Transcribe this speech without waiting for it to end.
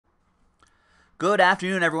Good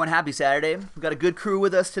afternoon, everyone. Happy Saturday. We've got a good crew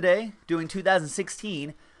with us today doing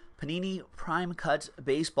 2016 Panini Prime Cut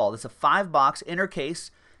Baseball. This is a 5-box inner case.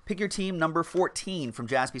 Pick your team number 14 from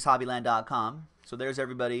JaspysHobbyland.com. So there's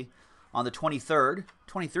everybody on the 23rd.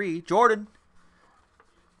 23, Jordan.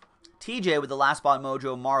 TJ with the Last Spot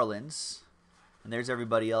Mojo Marlins. And there's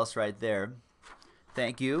everybody else right there.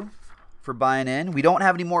 Thank you for buying in. We don't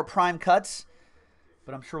have any more Prime Cuts,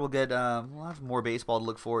 but I'm sure we'll have more baseball to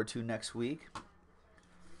look forward to next week.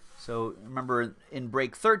 So remember, in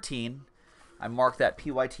break 13, I marked that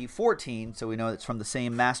PYT 14, so we know it's from the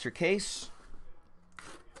same master case.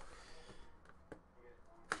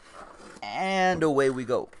 And away we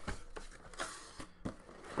go.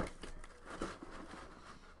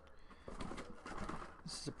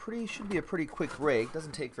 This is should be a pretty quick break.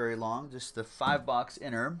 Doesn't take very long. Just the 5-box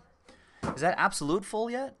inner. Is that absolute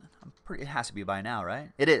full yet? It has to be by now,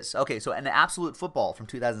 right? It is. Okay, so an absolute football from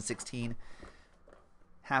 2016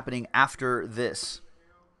 happening after this.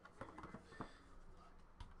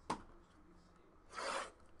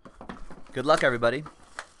 Good luck, everybody.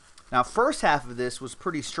 Now, first half of this was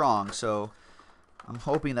pretty strong, so I'm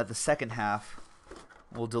hoping that the second half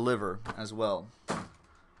will deliver as well.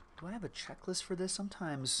 Do I have a checklist for this?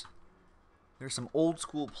 Sometimes there's some old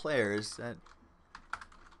school players that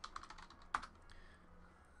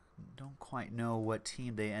don't quite know what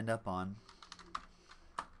team they end up on.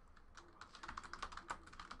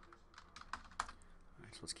 All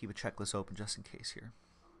right, so let's keep a checklist open just in case here.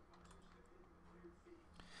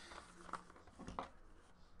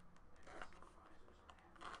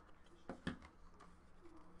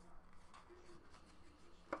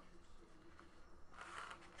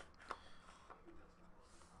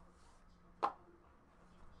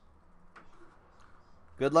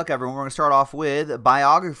 Good luck, everyone. We're going to start off with a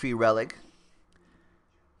biography relic.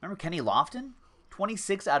 Remember Kenny Lofton?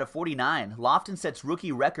 26 out of 49. Lofton sets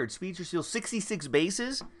rookie record. Speedster steals 66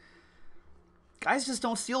 bases. Guys just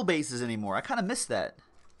don't steal bases anymore. I kind of miss that.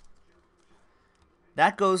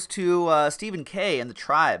 That goes to Stephen K. and the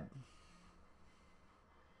Tribe.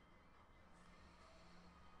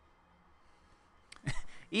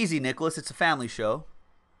 Easy, Nicholas. It's a family show.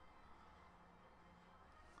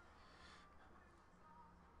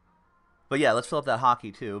 But yeah, let's fill up that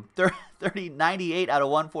hockey too. 98 out of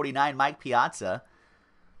 149, Mike Piazza.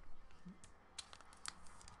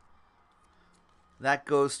 That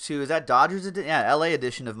goes to, is that Dodgers edition? Yeah, LA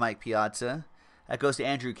edition of Mike Piazza. That goes to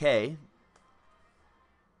Andrew K.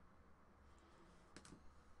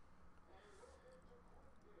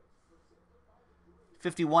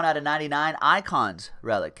 .51 out of 99, Icons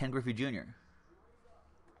relic, Ken Griffey Jr.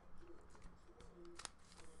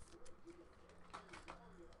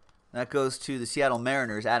 That goes to the Seattle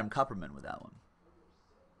Mariners, Adam Kupperman with that one.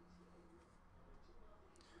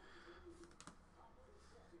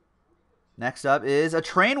 Next up is a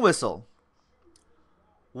train whistle.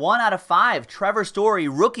 1 out of 5, Trevor Story,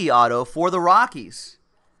 rookie auto for the Rockies.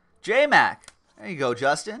 J-Mac. There you go,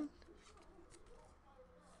 Justin.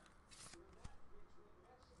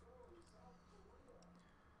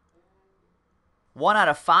 One out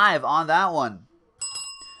of 5 on that one.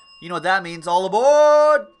 You know what that means. All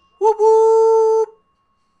aboard! Whoop, whoop.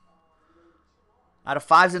 Out of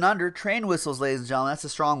 5s and under, train whistles, ladies and gentlemen. That's a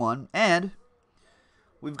strong one. And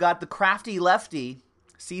we've got the crafty lefty,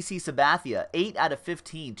 CC Sabathia. 8 out of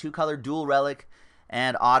 15. 2-color dual relic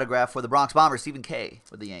and autograph for the Bronx Bombers. Stephen K.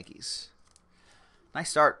 with the Yankees.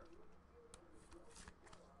 Nice start.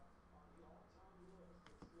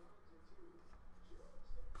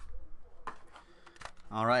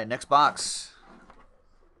 All right, next box.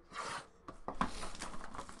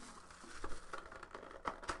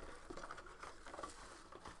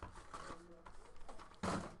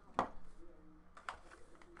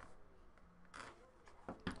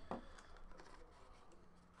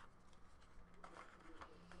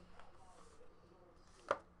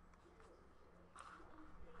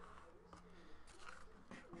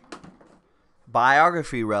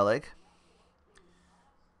 Biography relic.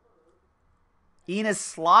 Enos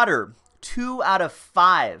Slaughter, 2 out of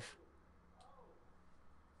 5.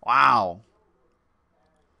 Wow.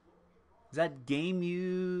 Is that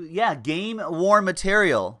yeah, game worn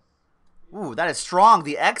material. Ooh, that is strong.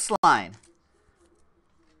 The X line.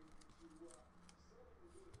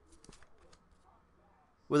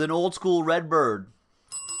 With an old school Redbird.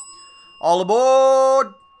 All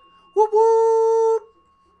aboard! Whoop whoop!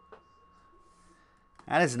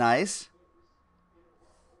 That is nice.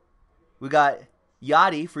 We got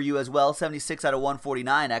Yachty for you as well, 76 out of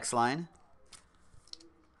 149 X-Line.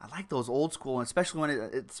 I like those old school, especially when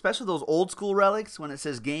especially those old school relics when it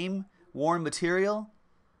says game worn material.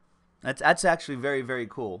 That's actually very, very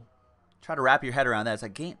cool. Try to wrap your head around that. It's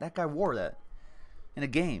like, that guy wore that in a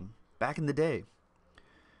game back in the day.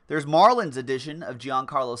 There's Marlins edition of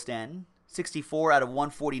Giancarlo Stanton. 64 out of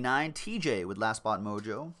 149. TJ with Last Spot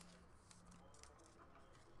Mojo.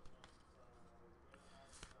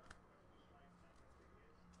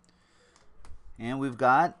 And we've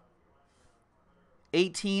got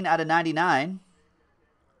 18 out of 99.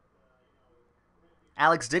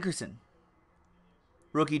 Alex Dickerson.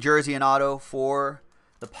 Rookie jersey and auto for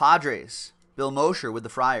the Padres. Bill Mosher with the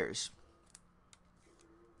Friars.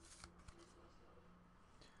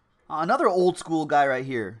 Another old school guy right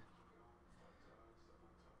here.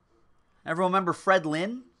 Everyone remember Fred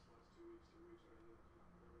Lynn?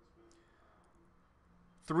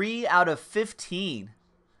 3 out of 15.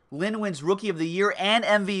 Lynn wins Rookie of the Year and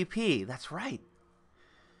MVP. That's right.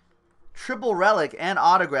 Triple relic and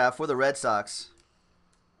autograph for the Red Sox.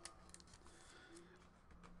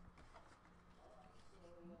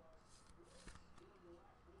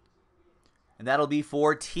 And that'll be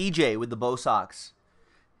for TJ with the Bo Sox.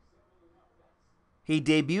 He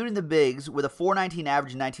debuted in the Bigs with a .419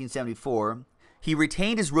 average in 1974. He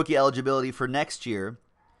retained his rookie eligibility for next year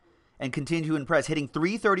and continued to impress, hitting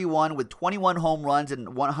 .331 with 21 home runs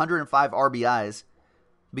and 105 RBIs.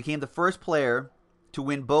 Became the first player to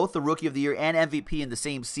win both the Rookie of the Year and MVP in the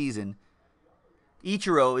same season.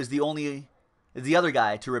 Ichiro is the other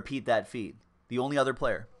guy to repeat that feat. The only other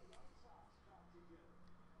player.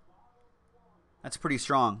 That's pretty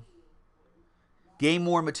strong. Game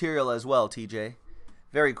worn material as well, TJ.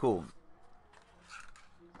 Very cool.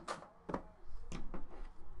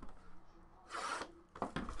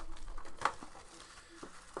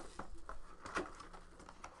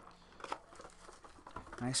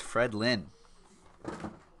 Nice Fred Lynn.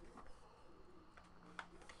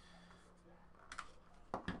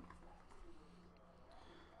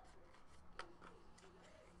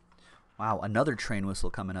 Wow, another train whistle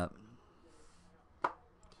coming up.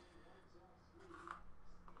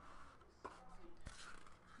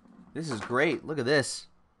 This is great. Look at this.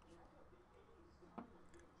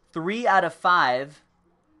 3 out of 5.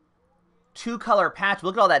 2-color patch.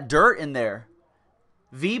 Look at all that dirt in there.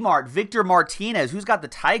 V-Mart, Victor Martinez. Who's got the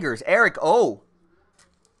Tigers? Eric O.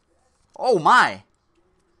 Oh, my.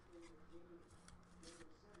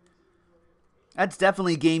 That's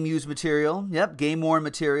definitely game-used material. Yep, game-worn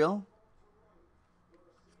material.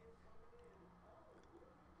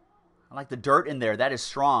 I like the dirt in there. That is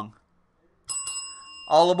strong.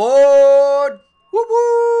 All aboard! Whoop,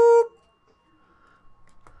 whoop!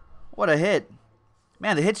 What a hit.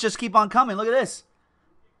 Man, the hits just keep on coming. Look at this.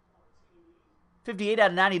 58 out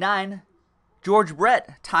of 99. George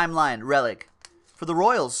Brett timeline relic for the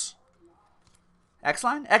Royals.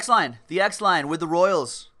 X-Line? X-Line. The X-Line with the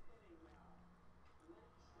Royals.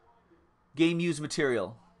 Game used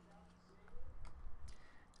material.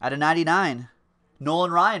 Out of 99.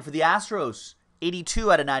 Nolan Ryan for the Astros.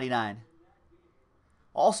 82 out of 99.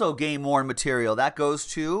 Also game worn material. That goes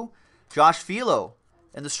to Josh Philo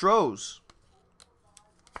and the Stros.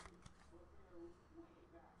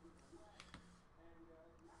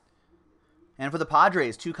 And for the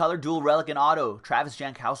Padres, 2-color dual relic and auto, Travis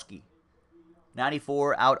Jankowski.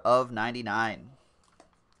 94 out of 99.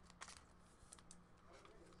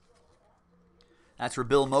 That's for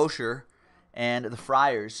Bill Mosher and the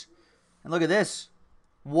Friars. And look at this.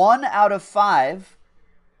 1 out of 5.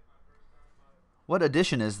 What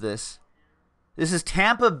edition is this? This is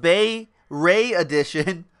Tampa Bay Ray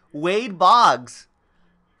edition. Wade Boggs.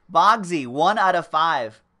 Boggsy, 1 out of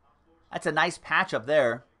 5. That's a nice patch up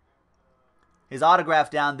there. His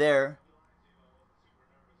autograph down there.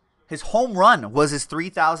 His home run was his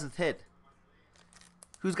 3,000th hit.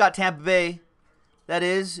 Who's got Tampa Bay? That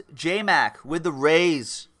is J-Mac with the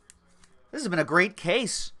Rays. This has been a great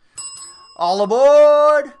case. All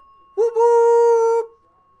aboard! Whoop whoop!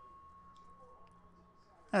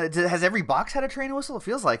 Has every box had a train whistle? It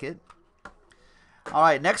feels like it. All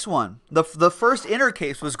right, next one. The first inner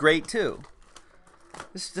case was great too.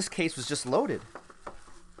 This case was just loaded.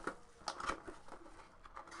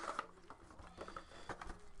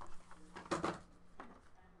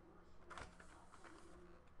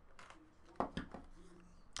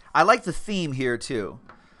 I like the theme here too.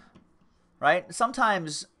 Right?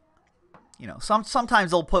 Sometimes, you know,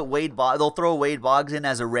 sometimes they'll put they'll throw Wade Boggs in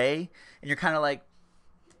as a Ray, and you're kind of like,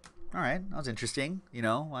 all right, that was interesting. You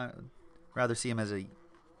know, I'd rather see him as a,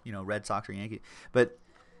 you know, Red Sox or Yankee. But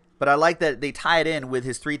I like that they tie it in with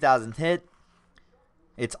his 3,000th hit.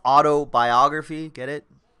 It's autobiography. Get it?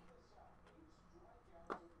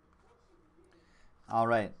 All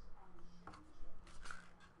right.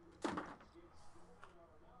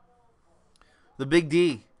 The Big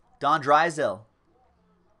D, Don Drysdale.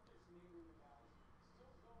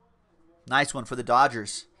 Nice one for the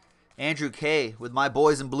Dodgers. Andrew K. with my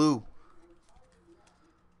boys in blue.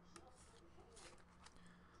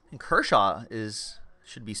 And Kershaw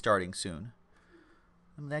should be starting soon.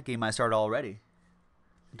 I mean, that game might start already.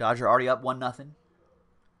 Dodger already up 1-0.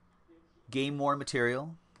 Game more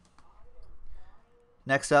material.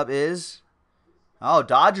 Next up is,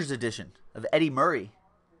 Dodgers edition of Eddie Murray.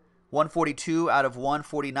 142 out of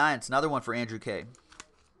 149. It's another one for Andrew K.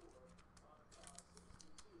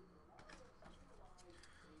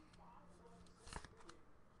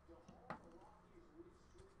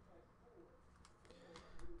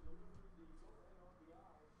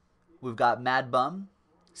 We've got Mad Bum,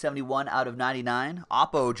 71 out of 99.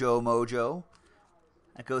 Oppo Joe Mojo.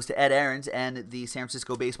 That goes to Ed Aarons and the San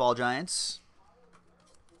Francisco Baseball Giants.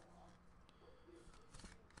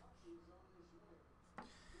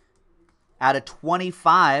 Out of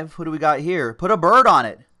 25, who do we got here? Put a bird on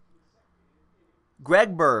it.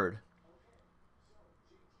 Greg Bird.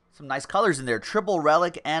 Some nice colors in there. Triple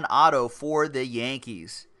relic and auto for the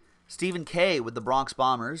Yankees. Stephen K. with the Bronx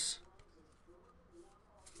Bombers.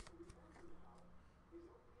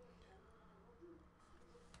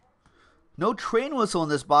 No train whistle in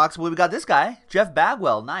this box, but we got this guy, Jeff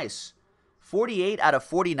Bagwell. Nice. 48 out of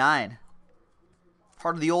 49.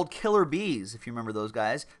 Part of the old Killer Bees, if you remember those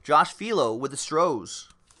guys. Josh Philo with the Stros.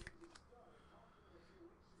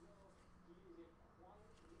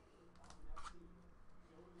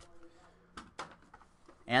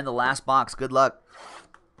 And the last box. Good luck.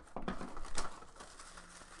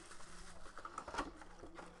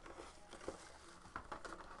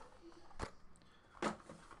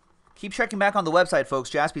 Keep checking back on the website, folks,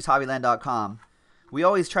 JaspysHobbyland.com. We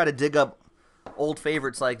always try to dig up old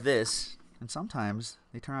favorites like this, and sometimes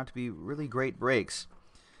they turn out to be really great breaks.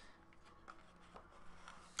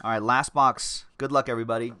 All right, last box. Good luck,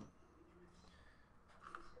 everybody.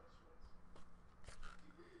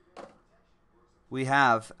 We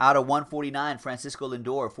have out of 149, Francisco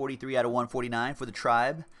Lindor, 43 out of 149 for the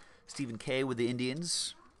Tribe. Stephen K. with the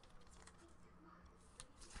Indians.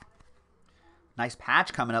 Nice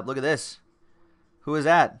patch coming up. Look at this. Who is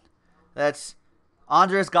that? That's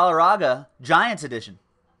Andres Galarraga, Giants edition.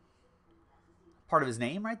 Part of his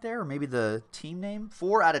name right there, or maybe the team name.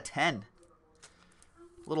 4 out of 10.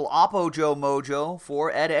 Little Oppo Joe Mojo for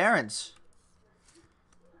Ed Aarons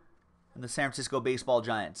and the San Francisco Baseball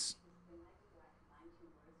Giants.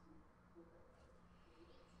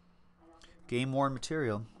 Game worn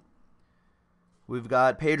material. We've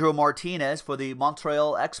got Pedro Martinez for the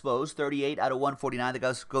Montreal Expos, 38 out of 149. That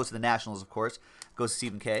goes to the Nationals, of course. Goes to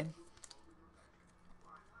Stephen K.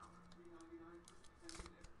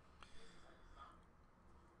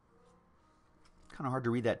 Kind of hard to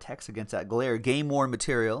read that text against that glare. Game worn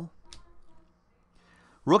material.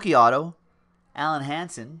 Rookie auto, Alan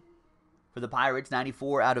Hansen for the Pirates,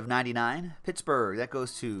 94 out of 99. Pittsburgh, that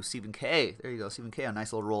goes to Stephen K. There you go, Stephen K. A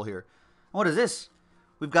nice little roll here. What is this?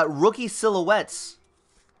 We've got rookie silhouettes.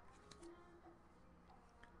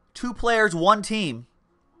 2 players, 1 team.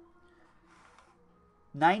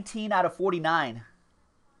 19 out of 49.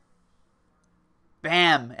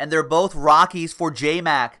 Bam. And they're both Rockies for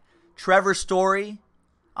J-Mac. Trevor Story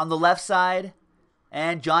on the left side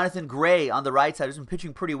and Jonathan Gray on the right side. He's been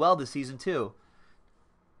pitching pretty well this season too.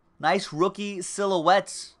 Nice rookie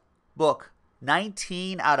silhouettes book.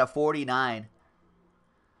 19 out of 49.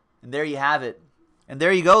 And there you have it. And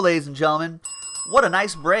there you go, ladies and gentlemen. What a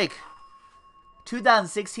nice break.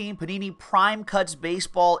 2016 Panini Prime Cuts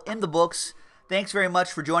Baseball in the books. Thanks very much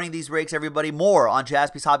for joining these breaks, everybody. More on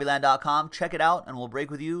JaspysHobbyland.com. Check it out, and we'll break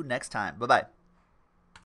with you next time. Bye-bye.